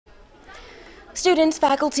Students,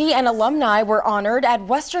 faculty, and alumni were honored at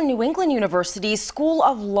Western New England University's School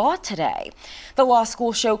of Law today. The law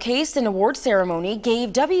school showcase and award ceremony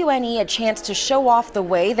gave WNE a chance to show off the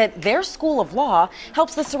way that their School of Law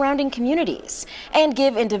helps the surrounding communities and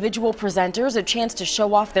give individual presenters a chance to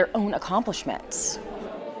show off their own accomplishments.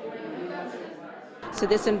 So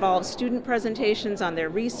this involves student presentations on their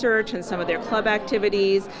research and some of their club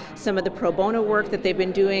activities, some of the pro bono work that they've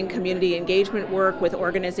been doing, community engagement work with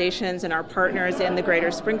organizations and our partners in the greater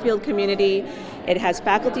Springfield community. It has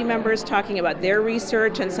faculty members talking about their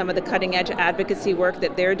research and some of the cutting edge advocacy work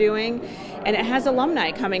that they're doing. And it has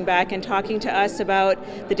alumni coming back and talking to us about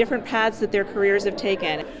the different paths that their careers have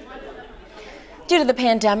taken. Due to the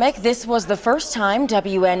pandemic, this was the first time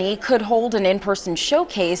WNE could hold an in-person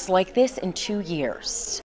showcase like this in 2 years.